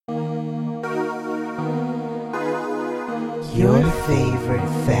Your favorite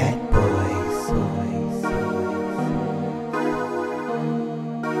fat boys.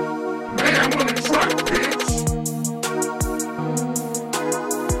 Man with a truck, bitch.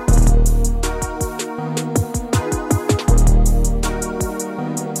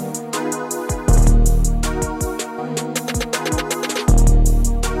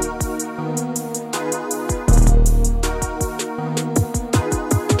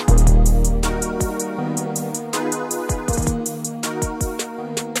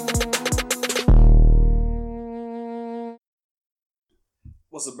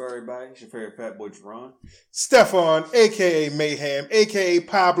 What's up, everybody? It's your favorite fat boy, Jerron. Stefan, a.k.a. Mayhem, a.k.a.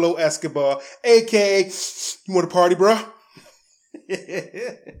 Pablo Escobar, a.k.a. You want to party, bro?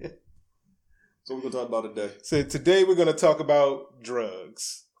 So we're going to talk about today. So today we're going to talk about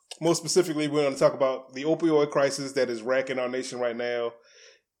drugs. More specifically, we're going to talk about the opioid crisis that is racking our nation right now,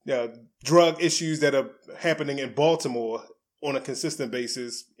 drug issues that are happening in Baltimore on a consistent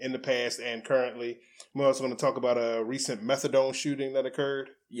basis in the past and currently. We're also going to talk about a recent methadone shooting that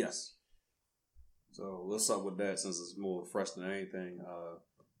occurred. Yes. So let's start with that since it's more fresh than anything.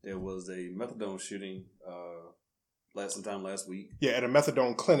 There was a methadone shooting sometime last week. Yeah, at a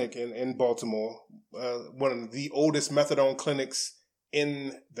methadone clinic in Baltimore. One of the oldest methadone clinics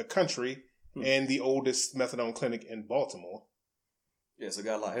in the country and the oldest methadone clinic in Baltimore. Yeah, so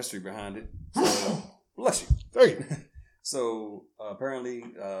got a lot of history behind it. So, bless you. Thank you. So apparently,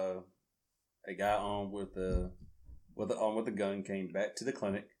 a guy armed with a gun came back to the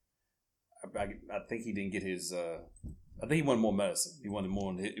clinic. I think he didn't get his. I think he wanted more medicine. He wanted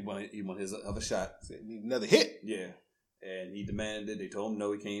more. He wanted his other shot. Need another hit. Yeah, and he demanded. They told him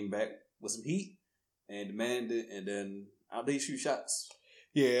no. He came back with some heat and demanded, and then out they shoot shots.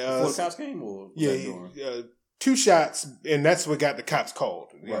 Yeah, before the cops came, or was that during? 2 shots, and that's what got the cops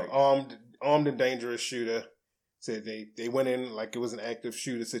called. Right. Armed and dangerous shooter. Said they went in like it was an active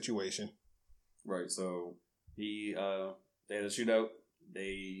shooter situation. Right. So they had a shootout.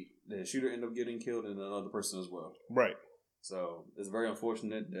 The shooter ended up getting killed and another person as well. Right. So it's very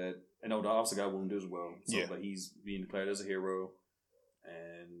unfortunate that the officer got wounded as well. So, yeah. But he's being declared as a hero,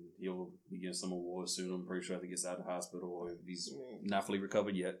 and he'll be getting some awards soon. I'm pretty sure if he gets out of the hospital or if he's not fully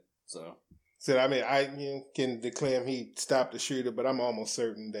recovered yet. So I mean, I can declare him he stopped the shooter, but I'm almost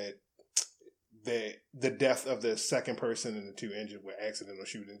certain that the death of the second person and the 2 injured were accidental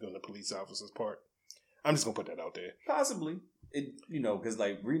shootings on the police officer's part. I'm just gonna put that out there. Possibly, because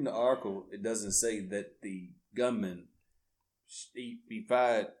like reading the article, it doesn't say that the gunman he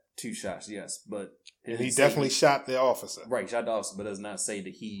fired 2 shots. Yes, but he definitely shot the officer. Right, shot the officer, but does not say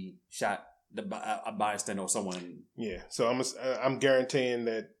that he shot a bystander or someone. Yeah, so I'm guaranteeing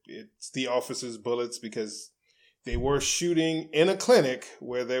that it's the officer's bullets because they were shooting in a clinic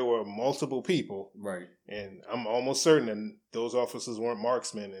where there were multiple people. Right. And I'm almost certain that those officers weren't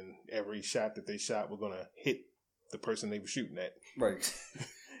marksmen and every shot that they shot were going to hit the person they were shooting at. Right.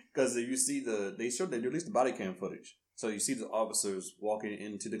 Because if you see they released the body cam footage. So you see the officers walking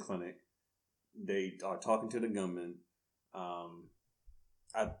into the clinic. They are talking to the gunman. And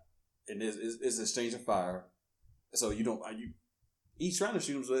it's an exchange of fire. So he's trying to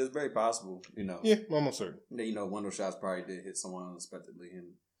shoot him, so it's very possible, Yeah, almost certain. That, one of those shots probably did hit someone unexpectedly,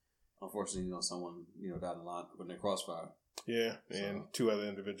 and unfortunately, someone, died in line when they crossfire. Yeah, and 2 other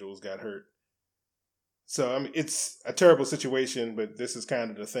individuals got hurt. So, I mean, it's a terrible situation, but this is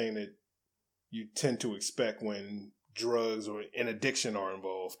kind of the thing that you tend to expect when drugs or an addiction are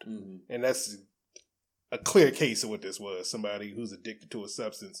involved. Mm-hmm. And that's a clear case of what this was. Somebody who's addicted to a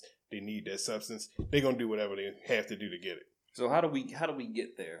substance, they need that substance. They're going to do whatever they have to do to get it. So how do we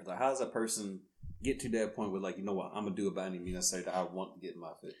get there? Like, how does that person get to that point where, like, you know what, I'm gonna do it by any means necessary that I want to get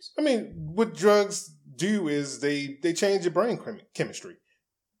my fix? I mean, what drugs do is they change your brain chemistry.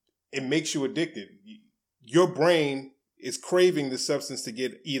 It makes you addicted. Your brain is craving the substance to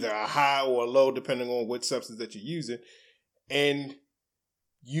get either a high or a low, depending on what substance that you're using, and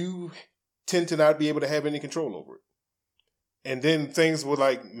you tend to not be able to have any control over it. And then things with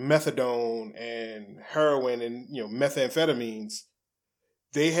like methadone and heroin and, methamphetamines,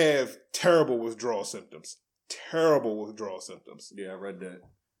 they have terrible withdrawal symptoms. Terrible withdrawal symptoms. Yeah, I read that.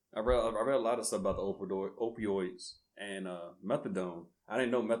 I read a lot of stuff about the opioids and methadone. I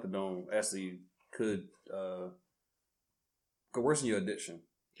didn't know methadone actually could worsen your addiction,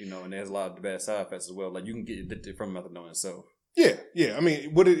 and there's a lot of bad side effects as well. Like, you can get addicted from methadone itself. Yeah. I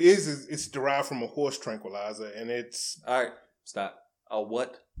mean, what it is it's derived from a horse tranquilizer, and it's... All right. Stop. A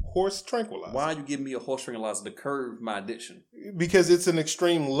what? Horse tranquilizer. Why are you giving me a horse tranquilizer to curb my addiction? Because it's an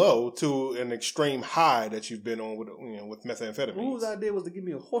extreme low to an extreme high that you've been on with methamphetamine. Whose idea was to give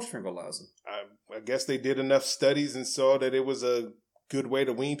me a horse tranquilizer? I guess they did enough studies and saw that it was a good way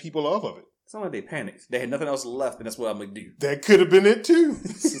to wean people off of it. It's not like they panicked. They had nothing else left, and that's what I'm going to do. That could have been it too.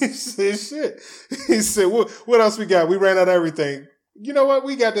 He said, shit. He said, what else we got? We ran out of everything. You know what?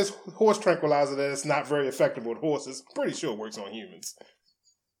 We got this horse tranquilizer that is not very effective with horses. Pretty sure it works on humans.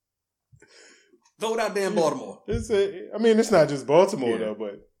 Throw it out there in Baltimore. It's not just Baltimore, Yeah. though,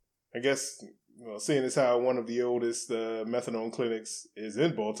 but I guess, seeing as how one of the oldest methadone clinics is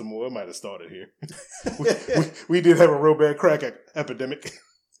in Baltimore, it might have started here. we did have a real bad crack epidemic.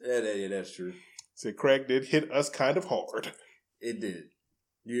 Yeah, that's true. So crack did hit us kind of hard. It did.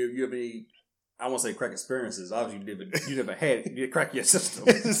 You have any, I won't say crack experiences. Obviously, you never had it. You did crack your system.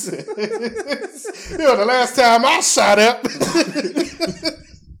 The last time I shot up.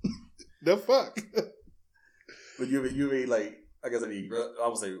 The fuck? But you ain't like, I guess I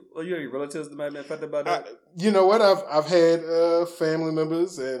would say, well, you have any relatives that might have been affected by that? You know what? I've had family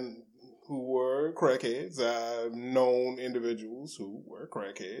members and who were crackheads. I've known individuals who were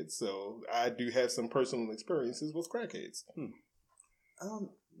crackheads, so I do have some personal experiences with crackheads.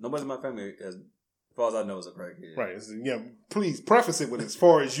 Nobody in my family, as far as I know, is a crackhead. Right. So, please preface it with as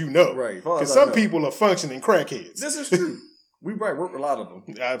far as you know. Right. Because some people are functioning crackheads. This is true. We probably work with a lot of them.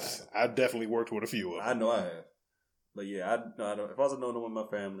 I've definitely worked with a few of them. I know I have. But yeah, I don't. If I was to know no one in my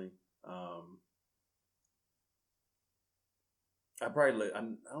family, I probably I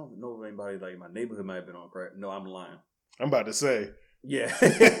don't know if anybody like in my neighborhood might have been on crack. No, I'm lying. I'm about to say. Yeah.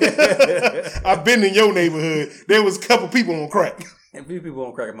 I've been in your neighborhood. There was a couple people on crack. And a few people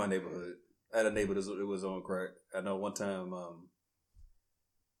on crack in my neighborhood. I had a neighbor that was on crack. I know one time, I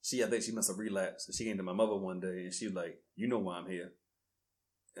think she must have relapsed. She came to my mother one day and she was like, "You know why I'm here?"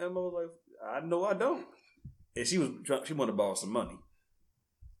 And my mother was like, "I know I don't." And she wanted to borrow some money.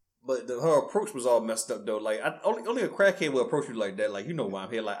 But her approach was all messed up though. Like only a crackhead will approach you like that. Like, you know why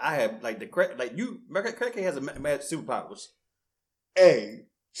I'm here. Like I have like the crack. Like crackhead has a mad superpowers. Hey,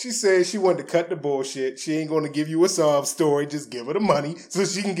 she said she wanted to cut the bullshit. She ain't going to give you a sob story. Just give her the money so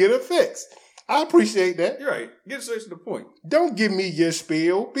she can get her fixed. I appreciate that. You're right. Get straight to the point. Don't give me your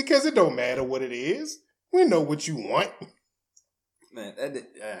spiel because it don't matter what it is. We know what you want. Man, that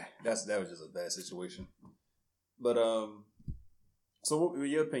was just a bad situation. But so what, in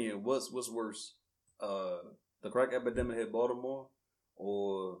your opinion, what's worse, the crack epidemic hit Baltimore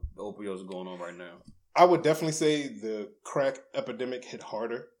or the opioids going on right now? I would definitely say the crack epidemic hit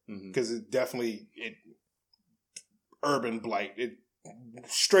harder because it urban blight. It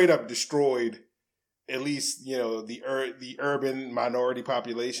straight up destroyed at least the urban minority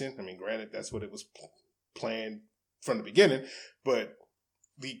population. I mean, granted, that's what it was planned from the beginning, but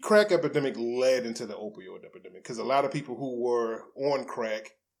the crack epidemic led into the opioid epidemic because a lot of people who were on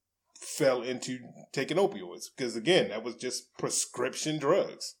crack fell into taking opioids because, again, that was just prescription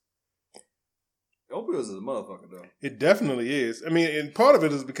drugs. Opioids is a motherfucker, though. It definitely is. I mean, and part of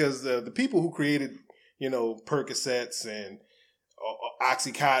it is because the people who created, Percocets and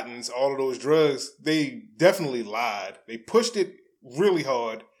Oxycontins, all of those drugs, they definitely lied. They pushed it really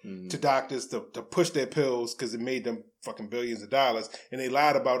hard to doctors to push their pills because it made them fucking billions of dollars, and they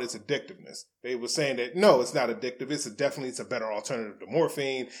lied about its addictiveness. They were saying that, no, it's not addictive. It's a better alternative to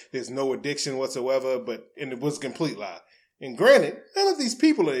morphine. There's no addiction whatsoever, and it was a complete lie. And granted, none of these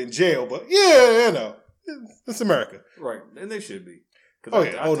people are in jail, but it's America. Right, and they should be. No,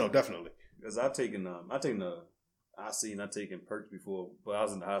 definitely. Because I've taken perks before, but I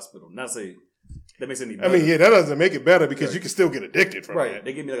was in the hospital. Not say that makes any better. I mean, that doesn't make it better because you can still get addicted from right. that.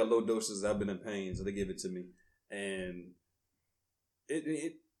 They give me like a low doses. I've been in pain, so they give it to me, and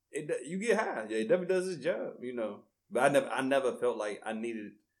it you get high. Yeah, it definitely does its job, But I never felt like I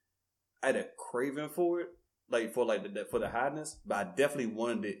had a craving for it. Like for the highness, but I definitely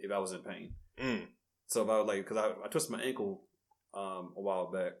wanted it if I was in pain. So if I was because I twisted my ankle a while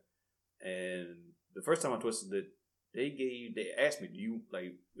back, and the first time I twisted it, they asked me, "Do you what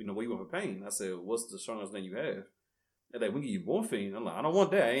you want for pain?" I said, "What's the strongest thing you have?" They're like, "We give you morphine." I'm like, "I don't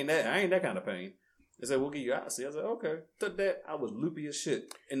want that. I ain't that kind of pain." They said, "We'll give you Oxy." I said, "Okay." Took that. I was loopy as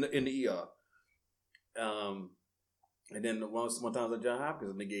shit in the ER. And then one time I was at John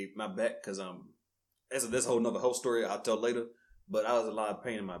Hopkins and they gave my back because This whole story I'll tell later, but I was in a lot of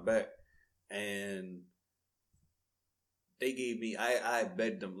pain in my back, and they gave me. I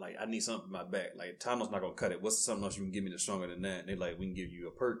begged them like I need something in my back. Like Tylenol's not gonna cut it. What's something else you can give me that's stronger than that? And they like we can give you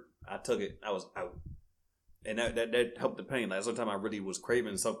a perk. I took it. I was out. And that helped the pain. Like sometimes I really was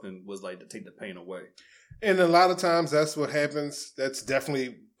craving something was like to take the pain away. And a lot of times that's what happens. That's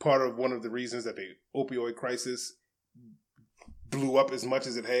definitely part of one of the reasons that the opioid crisis blew up as much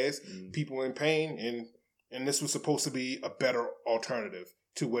as it has. People in pain, and this was supposed to be a better alternative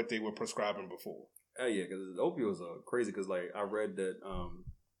to what they were prescribing before. Oh yeah, because the opioids are crazy. Because like I read that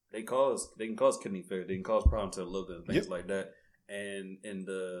they can cause kidney failure, they can cause problems to the liver and things like that. And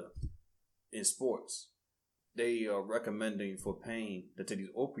in sports, they are recommending for pain to take these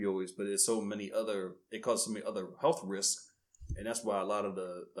opioids, but there's it causes so many other health risks, and that's why a lot of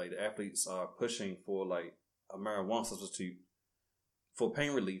the athletes are pushing for like a marijuana substitute for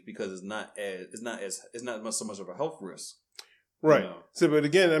pain relief, because it's not so much of a health risk. Right. You know? So, but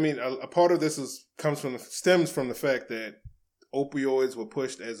again, I mean, a part of this stems from the fact that opioids were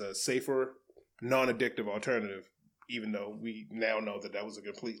pushed as a safer, non-addictive alternative, even though we now know that was a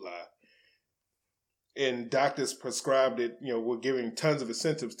complete lie. And doctors prescribed it, were giving tons of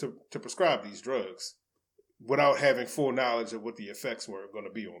incentives to prescribe these drugs without having full knowledge of what the effects were going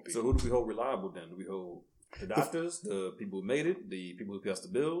to be on people. So who do we hold reliable then? Do we hold the doctors, the people who made it, the people who passed the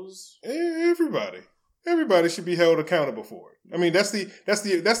bills? Everybody. Everybody should be held accountable for it. I mean, that's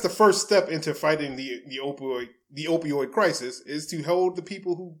the first step into fighting the opioid crisis, is to hold the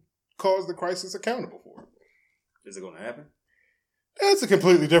people who caused the crisis accountable for it. Is it going to happen? That's a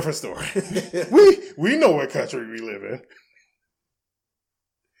completely different story. we know what country we live in.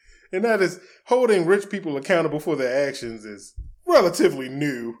 And that is, holding rich people accountable for their actions is relatively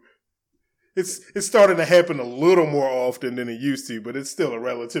new. It's starting to happen a little more often than it used to, but it's still a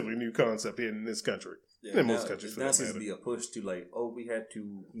relatively new concept here in this country. Yeah, in most countries, for that matter. Now seems to be a push to like, we had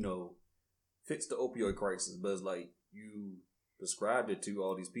to, fix the opioid crisis, but it's like you prescribed it to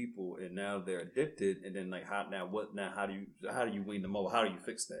all these people, and now they're addicted. And then like, how do you wean them over? How do you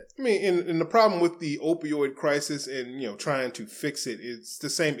fix that? I mean, and the problem with the opioid crisis and trying to fix it, it's the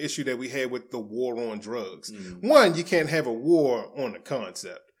same issue that we had with the war on drugs. Mm-hmm. One, you can't have a war on the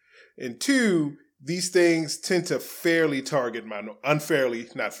concept. And two, these things tend to unfairly target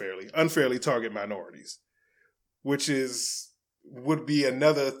minorities, which would be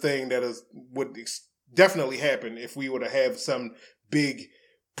another thing that would definitely happen if we were to have some big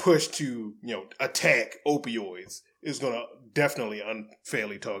push to, attack opioids. It's going to definitely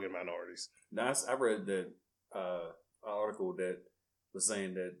unfairly target minorities. Now, I read that an article that was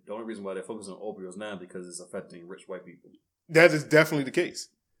saying that the only reason why they're focusing on opioids now is because it's affecting rich white people. That is definitely the case.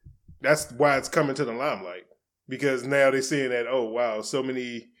 That's why it's coming to the limelight, because now they're saying that, oh, wow, so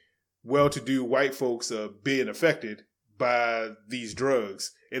many well-to-do white folks are being affected by these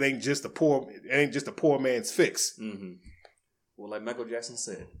drugs. It ain't just a poor man's fix. Mm-hmm. Well, like Michael Jackson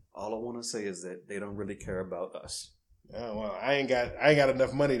said, all I want to say is that they don't really care about us. Oh, well, I ain't got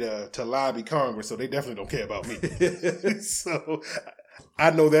enough money to lobby Congress, so they definitely don't care about me. So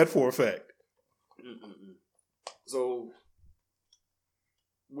I know that for a fact. Mm-mm. So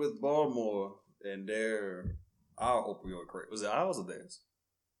with Baltimore and our opioid crisis, was it ours or theirs?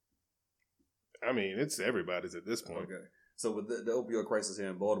 I mean, it's everybody's at this point. Okay. So with the opioid crisis here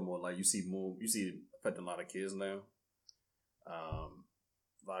in Baltimore, like you see it affecting a lot of kids now.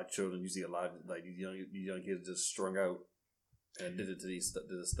 A lot of children, you see a lot of like these young kids just strung out and addicted to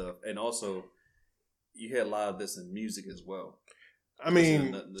this stuff. And also, you hear a lot of this in music as well. I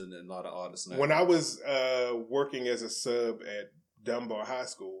mean, a lot of artists now. When I was working as a sub at Dunbar High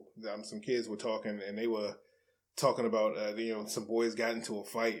School, some kids were talking, and they were talking about some boys got into a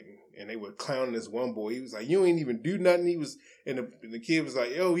fight, and they were clowning this one boy. He was like, "You ain't even do nothing." He was, and the kid was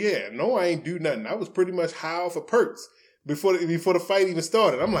like, "Oh yeah, no, I ain't do nothing. I was pretty much high off of perks before the fight even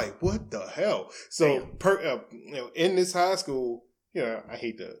started." I'm like, "What the hell?" So, in this high school, I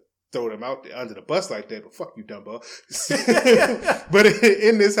hate to throw them out there under the bus like that, but fuck you, Dunbar. But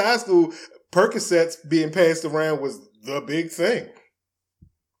in this high school, Percocets being passed around was the big thing.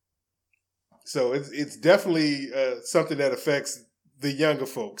 So it's definitely something that affects the younger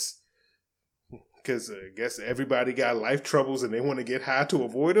folks, because I guess everybody got life troubles and they want to get high to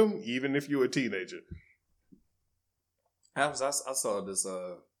avoid them, even if you're a teenager. I saw this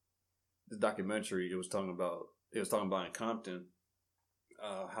documentary. It was talking about in Compton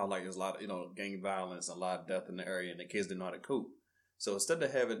how like there's a lot of gang violence and a lot of death in the area, and the kids didn't know how to cope. So instead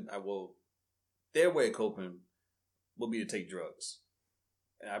of having their way of coping would be to take drugs.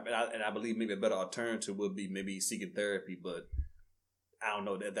 And I believe maybe a better alternative would be maybe seeking therapy, but I don't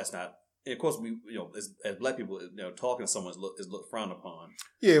know that's not. And of course, we as black people, talking to someone is looked frowned upon.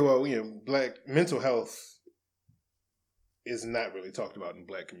 Yeah, well, black mental health is not really talked about in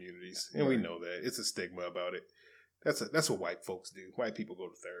black communities, and we know that it's a stigma about it. That's what white folks do. White people go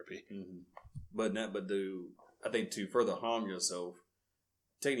to therapy. I think to further harm yourself,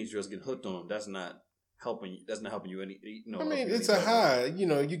 taking these drugs, getting hooked on them, that's not helping you. That's not helping you any. I mean, it's a high.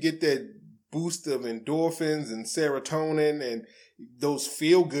 You get that boost of endorphins and serotonin and those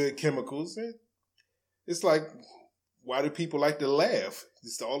feel good chemicals. It's like, why do people like to laugh?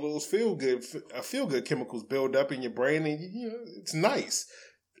 It's all those feel good chemicals build up in your brain, and it's nice.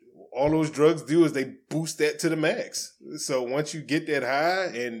 All those drugs do is they boost that to the max. So once you get that high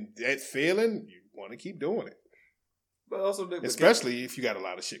and that feeling, you want to keep doing it. But also, especially if you got a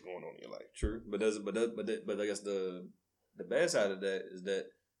lot of shit going on in your life. True, but I guess the bad side of that is that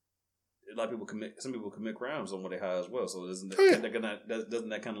a lot of people some people commit crimes on when they high as well. So doesn't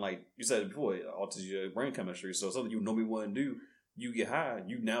that kind of, like you said before, alters your brain chemistry? So something you normally wouldn't do, you get high,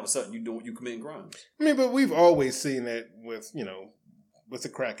 you now all of a sudden you committing crimes. I mean, but we've always seen that with the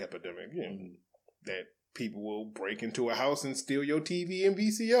crack epidemic, that people will break into a house and steal your TV and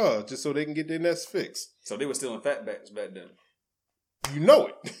VCR just so they can get their nest fixed. So they were stealing fatbacks back then. You know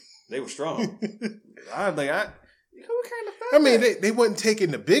it. They were strong. What kind of I mean, they wasn't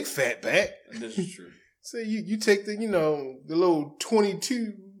taking the big fat back. This is true. So you take the the little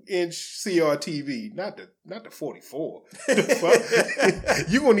 22-inch CRTV, not the 44.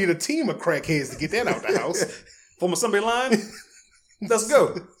 You gonna need a team of crackheads to get that out the house. From assembly line. Let's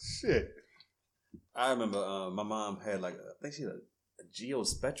go. Shit. I remember my mom had I think she had a Geo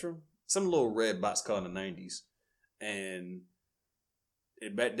Spectrum, some little red box car in the 90s, and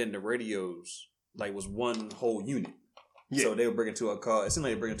back then the radios was one whole unit. Yeah. So they would bring it to a car. It seemed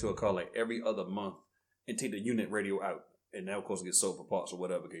like they bring it to a car every other month and take the unit radio out, and that of course gets sold for parts or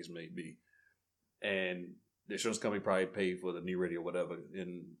whatever the case may be. And the insurance company probably paid for the new radio, or whatever.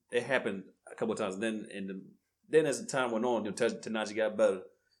 And it happened a couple of times. Then as the time went on, technology got better.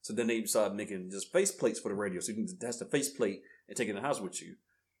 So then they started making just face plates for the radio. So you can test the face plate and take it in the house with you.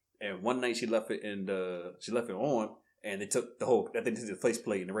 And one night she left it on, and they took the face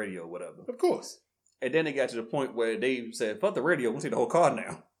plate and the radio or whatever. Of course. And then it got to the point where they said, fuck the radio, we'll take the whole car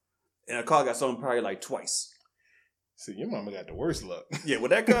now. And the car got stolen probably twice. See, your mama got the worst luck. Yeah, with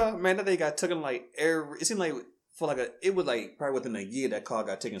that car, man, that thing got taken it seemed like it was probably within a year that car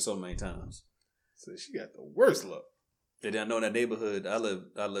got taken so many times. So she got the worst luck. And then I know in that neighborhood I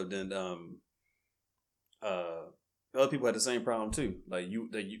lived in, other people had the same problem too.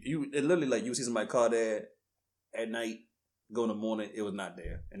 It literally you see somebody car there at night, go in the morning, it was not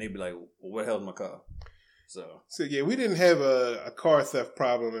there. And they'd be like, well, where the hell's my car? So yeah, we didn't have a car theft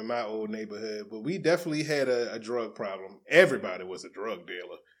problem in my old neighborhood, but we definitely had a drug problem. Everybody was a drug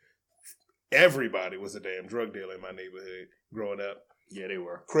dealer. Everybody was a damn drug dealer in my neighborhood growing up. Yeah, they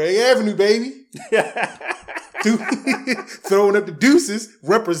were. Craig Avenue, baby. Throwing up the deuces.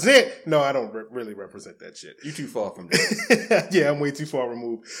 Represent. No, I don't really represent that shit. You too far from that. Yeah, I'm way too far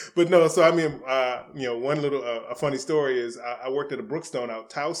removed. But no, so I mean, one little a funny story is I worked at a Brookstone out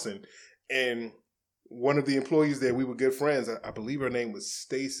Towson, and one of the employees there, we were good friends. I believe her name was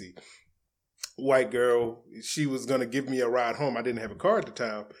Stacy. White girl. She was going to give me a ride home. I didn't have a car at the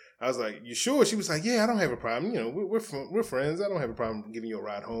time. I was like, you sure? She was like, yeah, I don't have a problem. We're friends. I don't have a problem giving you a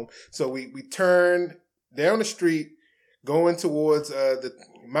ride home. So we turned down the street, going towards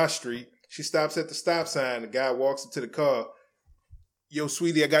my street. She stops at the stop sign. The guy walks into the car. Yo,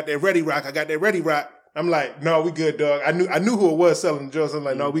 sweetie, I got that Ready Rock. I'm like, no, we good, dog. I knew who it was selling the drugs. I'm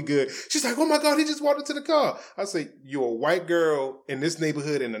like, no, we good. She's like, oh my God, he just walked into the car. I say, you're a white girl in this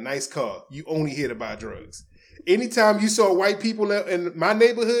neighborhood in a nice car. You only here to buy drugs. Anytime you saw white people in my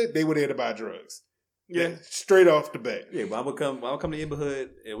neighborhood, they were there to buy drugs. Yeah, straight off the bat. Yeah, but I would come to the neighborhood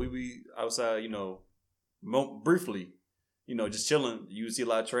and we be outside, briefly, just chilling. You would see a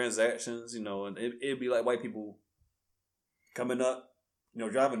lot of transactions, and it'd be like white people coming up,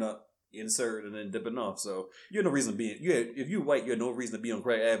 driving up, insert and then dipping off. So you had no reason to be. If you're white, you had no reason to be on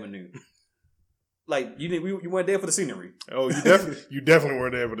Craig Avenue. You weren't there for the scenery. Oh, you definitely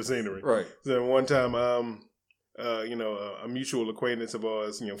weren't there for the scenery, right? So one time, a mutual acquaintance of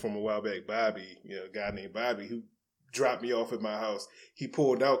ours, from a while back, Bobby, a guy named Bobby, who dropped me off at my house. He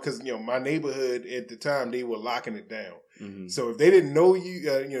pulled out because my neighborhood at the time, they were locking it down. Mm-hmm. So if they didn't know you,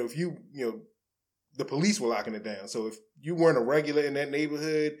 if you the police were locking it down. So if you weren't a regular in that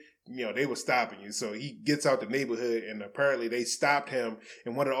neighborhood, they were stopping you. So he gets out the neighborhood, and apparently they stopped him.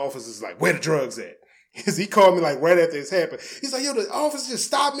 And one of the officers is like, "Where the drugs at?" Because he called me right after this happened. He's like, "Yo, the officer just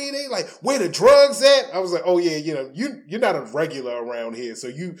stopped me." They like, "Where the drugs at?" I was like, "Oh yeah, you're not a regular around here,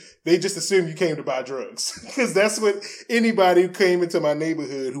 so they just assume you came to buy drugs." Because that's what anybody who came into my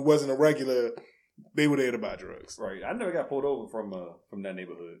neighborhood who wasn't a regular, they were there to buy drugs. Right. I never got pulled over from that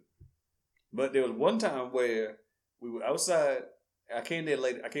neighborhood, but there was one time where we were outside. I came there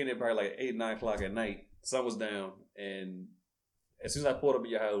late. I came there probably like 8, 9 o'clock at night. Sun was down, and as soon as I pulled up at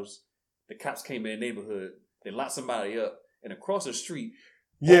your house, the cops came in the neighborhood. They locked somebody up, and across the street,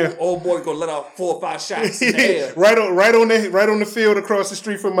 old boy gonna let off 4 or 5 shots in the air. right on the field across the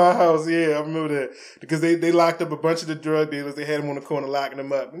street from my house. Yeah, I remember that because they locked up a bunch of the drug dealers. They had them on the corner locking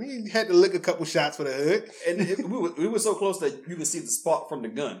them up, and he had to lick a couple shots for the hood. And we were so close that you could see the spark from the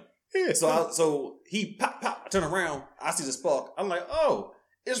gun. Yeah. So he pop. I turn around. I see the spark. I'm like, oh,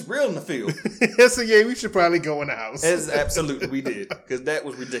 it's real in the field. So yeah, we should probably go in the house. Absolutely, we did because that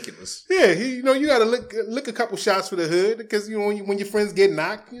was ridiculous. Yeah, you got to lick a couple shots for the hood because when your friends get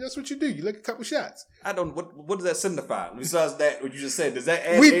knocked, that's what you do. You lick a couple shots. I don't. What does that signify? Besides that, what you just said, does that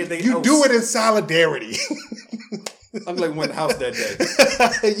add anything you else? do it in solidarity. I'm glad we went to the house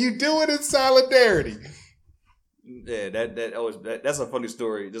that day. You do it in solidarity. Yeah, that's a funny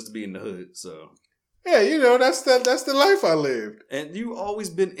story just to be in the hood. So yeah, that's the life I lived. And you always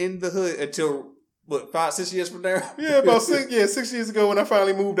been in the hood until what 5, 6 years from now? Yeah, about 6 years ago when I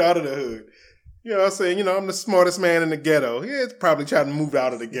finally moved out of the hood. I was saying, I'm the smartest man in the ghetto. Yeah, it's probably trying to move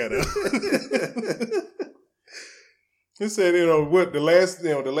out of the ghetto. He said,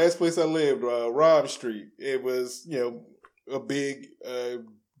 the last place I lived, Robb Street. It was, a big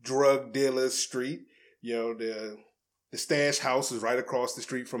drug dealer street. The stash house is right across the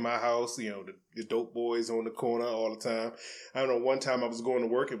street from my house. The dope boys on the corner all the time. I don't know, one time I was going to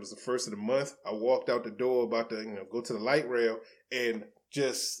work. It was the first of the month. I walked out the door about to, go to the light rail, and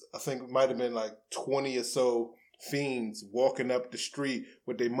I think it might have been like 20 or so fiends walking up the street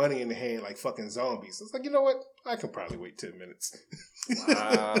with their money in their hand like fucking zombies. I was like, you know what? I can probably wait 10 minutes.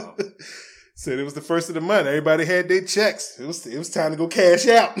 Wow. Said it was the first of the month. Everybody had their checks. It was time to go cash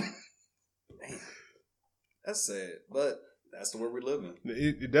out. That's sad, but that's the world we live in.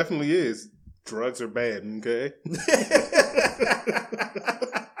 It definitely is. Drugs are bad, okay?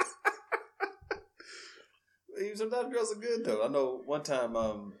 Sometimes drugs are good though. I know one time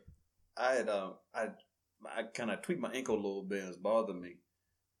I had I kind of tweaked my ankle a little bit and it was bothering me,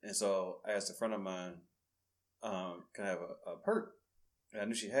 and so I asked a friend of mine, "Can I have a perk?" And I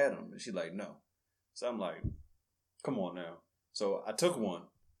knew she had them, and she like no. So I'm like, "Come on now." So I took one.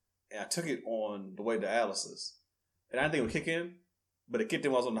 And I took it on the way to Alice's. And I didn't think it would kick in, but it kicked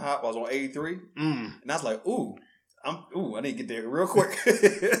in while I was on 83. And I was like, I need to get there real quick.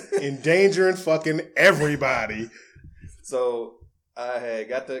 Endangering fucking everybody. So I had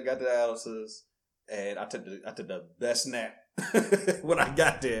got to Alice's, and I took the best nap when I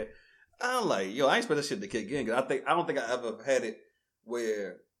got there. I'm like, I ain't expect this shit to kick in, because I don't think I ever had it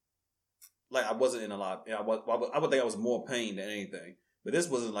where like I wasn't in a lot. I would think I was more pain than anything. But this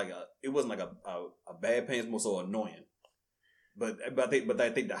wasn't like a bad pain. It's more so annoying. But I think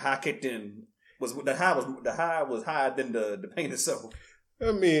the high kicked in the high was higher than the pain itself.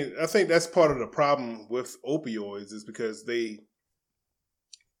 I mean, I think that's part of the problem with opioids is because they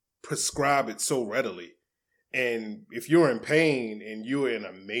prescribe it so readily. And if you're in pain and you're in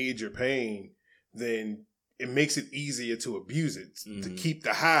a major pain, then it makes it easier to abuse it, to keep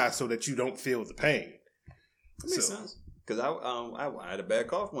the high so that you don't feel the pain. That makes sense. Because I had a bad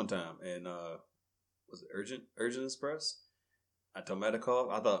cough one time, and was it Urgent Express? I told them I had a cough.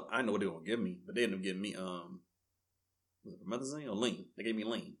 I thought I didn't know what they were gonna give me, but they ended up giving me was it promethazine or lean? They gave me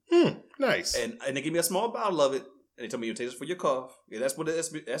lean. Nice. And they gave me a small bottle of it, and they told me you take this for your cough. Yeah, that's what that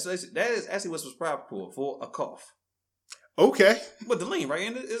is actually what's prescribed for a cough. Okay. But the lean,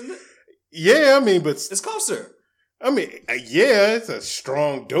 right? Isn't it? Yeah, I mean, but it's cough syrup. I mean, yeah, it's a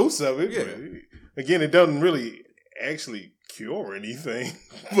strong dose of it. Yeah. But again, it doesn't really actually cure anything.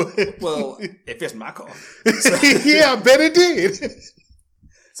 But well, it fits my cough. So. Yeah, I bet it did.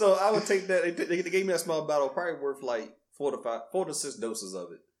 So I would take that. They gave me a small bottle, probably worth like 4 to 6 doses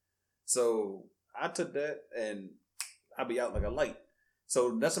of it. So I took that, and I'd be out like a light.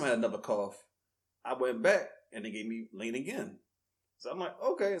 So that's when I had another cough. I went back, and they gave me lean again. So I'm like,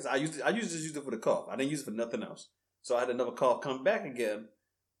 okay. So I used to just use it for the cough. I didn't use it for nothing else. So I had another cough come back again.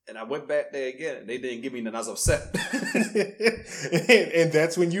 And I went back there again, and they didn't give me none. I was upset. and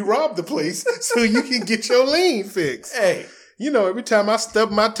that's when you rob the place so you can get your lean fixed. Hey. Every time I stub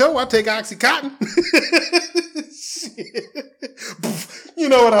my toe, I take Oxycontin. You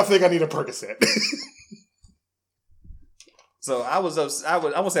know what? I think I need a Percocet. So I was upset. I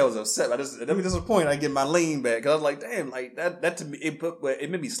won't say I was upset. But this is the point. I get my lean back. Because I was like, damn, like that to me, it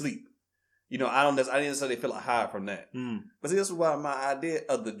made me sleep. I didn't necessarily feel a high from that. But see, this is why my idea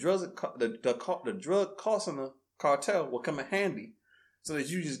of the drug cartel will come in handy, so that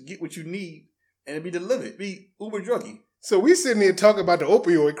you just get what you need and it be delivered. Be uber druggy. So we sitting here talking about the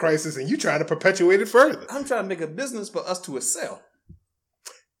opioid crisis, and you trying to perpetuate it further. I'm trying to make a business for us to excel.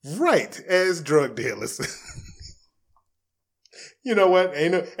 Right, as drug dealers. You know what?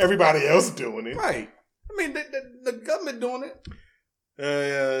 Ain't everybody else doing it. Right. I mean, the government doing it.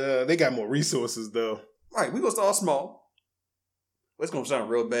 They got more resources, though. Right. We gonna start small. It's gonna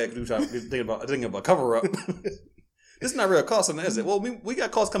sound real bad because we're thinking about cover up. It's not real costing, is it? Well, we got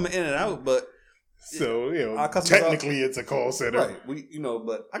calls coming in and out, but so our customers technically it's a call center, right?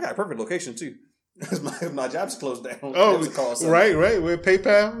 But I got a perfect location too. my job's closed down. Oh, it's a call center. right. With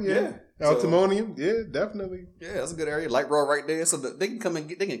PayPal, Yeah. Altimonium, yeah, definitely. Yeah, that's a good area. Light rail right there, so that they can come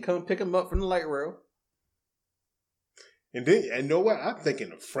and pick them up from the light rail. And then, you know what? I'm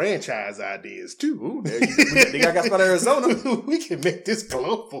thinking of franchise ideas too. Ooh, they got spot in Arizona. We can make this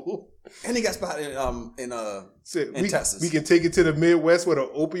global. And they got spot in Texas. We can take it to the Midwest where the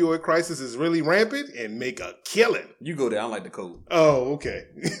opioid crisis is really rampant and make a killing. You go there. I don't like the code. Oh, okay.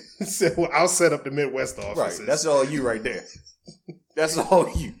 So I'll set up the Midwest offices. Right. That's all you right there. That's all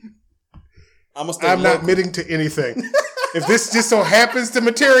you. I'm not admitting to anything. If this just so happens to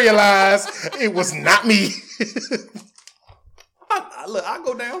materialize, it was not me. Look, I'll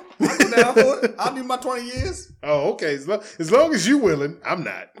go down. I'll go down for it. I'll do my 20 years. Oh, okay. As long as you willing, I'm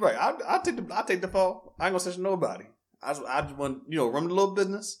not. Right. I'll take the fall. I ain't gonna say to nobody. I just want, run the little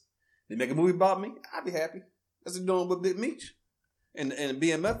business. They make a movie about me. I'll be happy. That's what they're doing with Big Meech and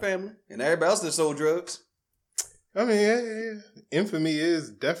BMF family and everybody else that sold drugs. I mean, yeah. Infamy is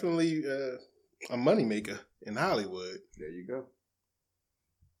definitely a moneymaker in Hollywood. There you go.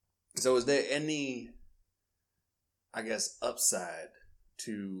 So is there any, I guess, upside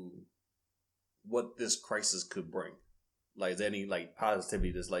to what this crisis could bring? Like, is there any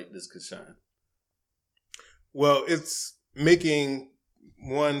positivity this could shine? Well, it's making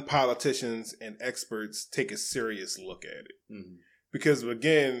politicians and experts take a serious look at it. Mm-hmm. Because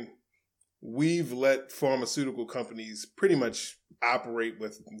again, we've let pharmaceutical companies pretty much operate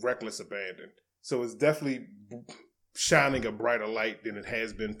with reckless abandon. So it's definitely shining a brighter light than it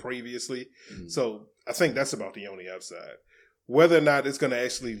has been previously. Mm-hmm. So I think that's about the only upside. Whether or not it's going to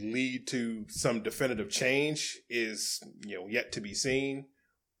actually lead to some definitive change is, yet to be seen.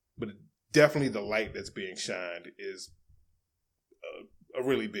 But definitely the light that's being shined is a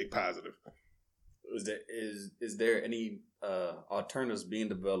really big positive. Is there any alternatives being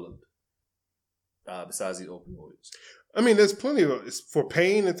developed besides the opioids? I mean, there's plenty of for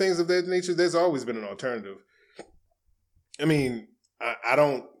pain and things of that nature. There's always been an alternative. I mean, I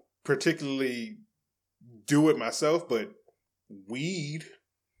don't particularly do it myself, but weed,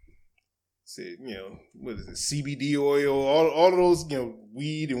 what is it, CBD oil, all of those,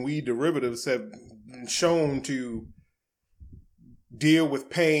 weed and weed derivatives have been shown to deal with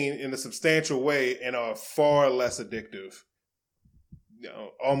pain in a substantial way and are far less addictive.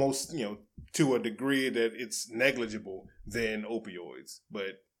 Almost, to a degree that it's negligible than opioids.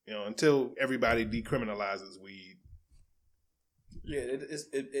 But, until everybody decriminalizes weed. Yeah,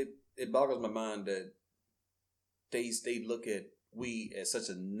 it boggles my mind that they look at weed as such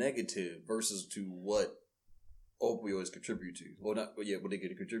a negative versus to what opioids contribute to. Well, not, but yeah, what they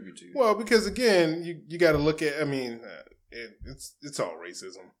can contribute to. Well, because again, you got to look at. I mean, it's all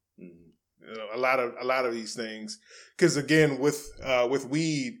racism. Mm-hmm. A lot of these things, because again, with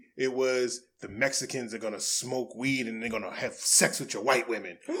weed, it was the Mexicans are gonna smoke weed and they're gonna have sex with your white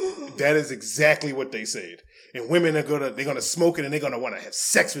women. That is exactly what they said. And women they're gonna smoke it and they're gonna want to have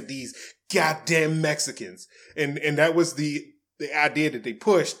sex with these goddamn Mexicans. And that was the idea that they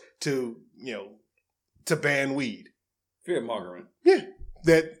pushed to ban weed. Fear mongering. Yeah,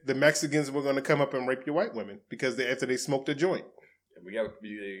 that the Mexicans were gonna come up and rape your white women because after they smoked a joint. We got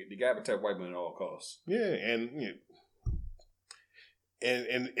to protect white men at all costs. Yeah, and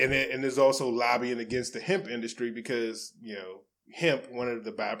there's also lobbying against the hemp industry because hemp, one of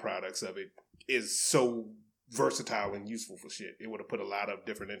the byproducts of it, is so versatile and useful for shit. It would have put a lot of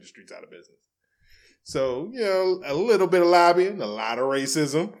different industries out of business. So a little bit of lobbying, a lot of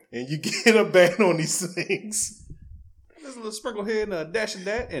racism, and you get a ban on these things. There's a little sprinkle here and a dash of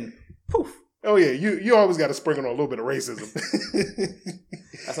that, and poof. Oh yeah, you always got to sprinkle on a little bit of racism.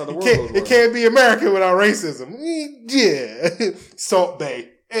 That's how the world goes. It can't be America without racism. Yeah, Salt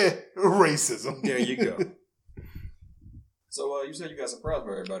Bay, racism. There you go. So you said you got a surprise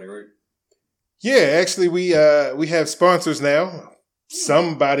for everybody, right? Yeah, actually we have sponsors now.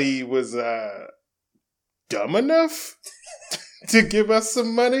 Somebody was dumb enough to give us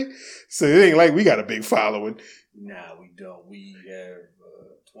some money, so it ain't like we got a big following. Nah, we don't. We have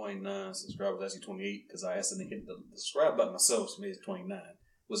 29 subscribers, actually 28, because I accidentally hit the subscribe button myself, so maybe it's 29.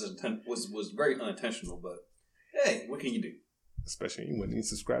 Was very unintentional, but Hey, what can you do? Especially when you wouldn't even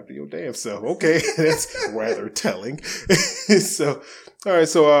subscribe to your damn self. Okay, that's rather telling. So, all right.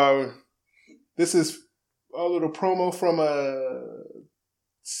 So, this is a little promo from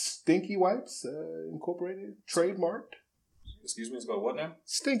Stinky Wipes Incorporated, trademarked. Excuse me, it's called what now?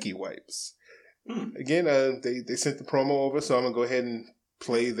 Stinky Wipes. Again, they sent the promo over, so I'm gonna go ahead and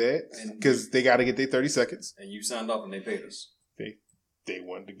play that because they got to get their 30 seconds. And you signed off and they paid us. They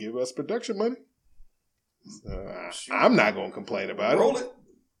wanted to give us production money. I'm not gonna complain about Roll it.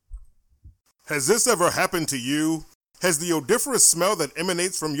 Has this ever happened to you? Has the odoriferous smell that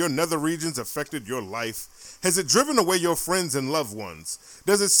emanates from your nether regions affected your life? Has it driven away your friends and loved ones?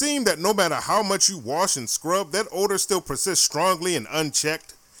 Does it seem that no matter how much you wash and scrub, that odor still persists strongly and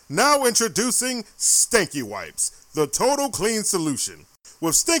unchecked? Now introducing Stinky Wipes, the total clean solution.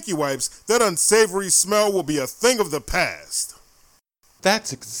 With Stinky Wipes, that unsavory smell will be a thing of the past.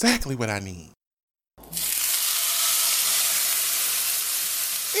 That's exactly what I need.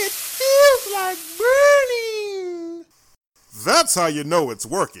 It feels like burning. That's how you know it's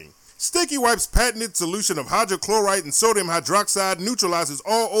working. Stinky Wipes' patented solution of hydrochloride and sodium hydroxide neutralizes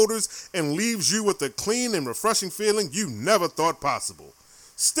all odors and leaves you with a clean and refreshing feeling you never thought possible.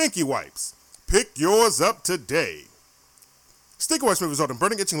 Stinky Wipes. Pick yours up today. Stinky Wipes may result in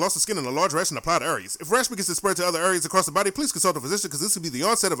burning, itching, loss of skin, and a large rash in applied areas. If rash begins to spread to other areas across the body, please consult a physician because this could be the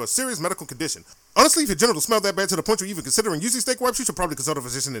onset of a serious medical condition. Honestly, if your genitals smell that bad to the point you're even considering using Stinky Wipes, you should probably consult a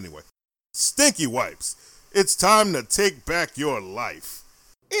physician anyway. Stinky Wipes. It's time to take back your life.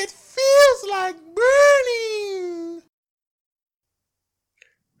 It feels like burning.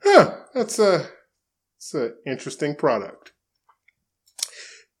 It's an interesting product.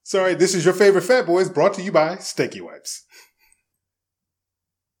 Sorry, this is your favorite Fat Boys, brought to you by Stinky Wipes.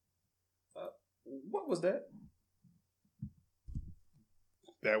 What was that?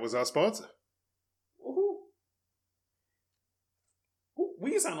 That was our sponsor. Who?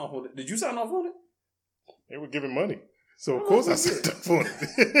 We can sign off on it. Did you sign off on it? They were giving money. So, of course, I signed off on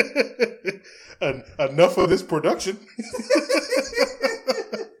it. Enough of this production.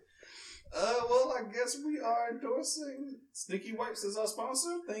 Well, I guess we are endorsing Stinky Wipes as our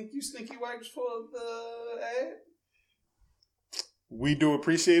sponsor. Thank you, Stinky Wipes, for the ad. We do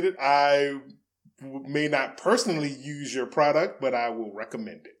appreciate it. I may not personally use your product, but I will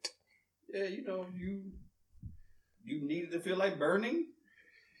recommend it. Yeah, you needed to feel like burning.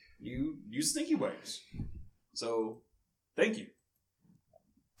 You use Stinky Wipes. So, thank you.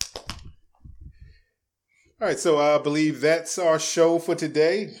 All right, so I believe that's our show for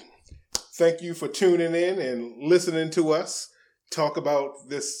today. Thank you for tuning in and listening to us talk about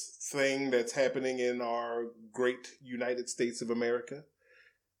this thing that's happening in our great United States of America.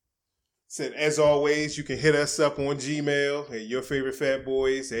 Said, as always, you can hit us up on Gmail at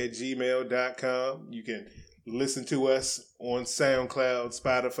yourfavoritefatboys@gmail.com. You can listen to us on SoundCloud,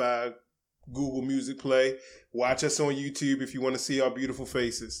 Spotify, Google Music Play. Watch us on YouTube if you want to see our beautiful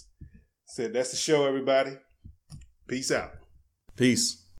faces. Said, that's the show, everybody. Peace out. Peace.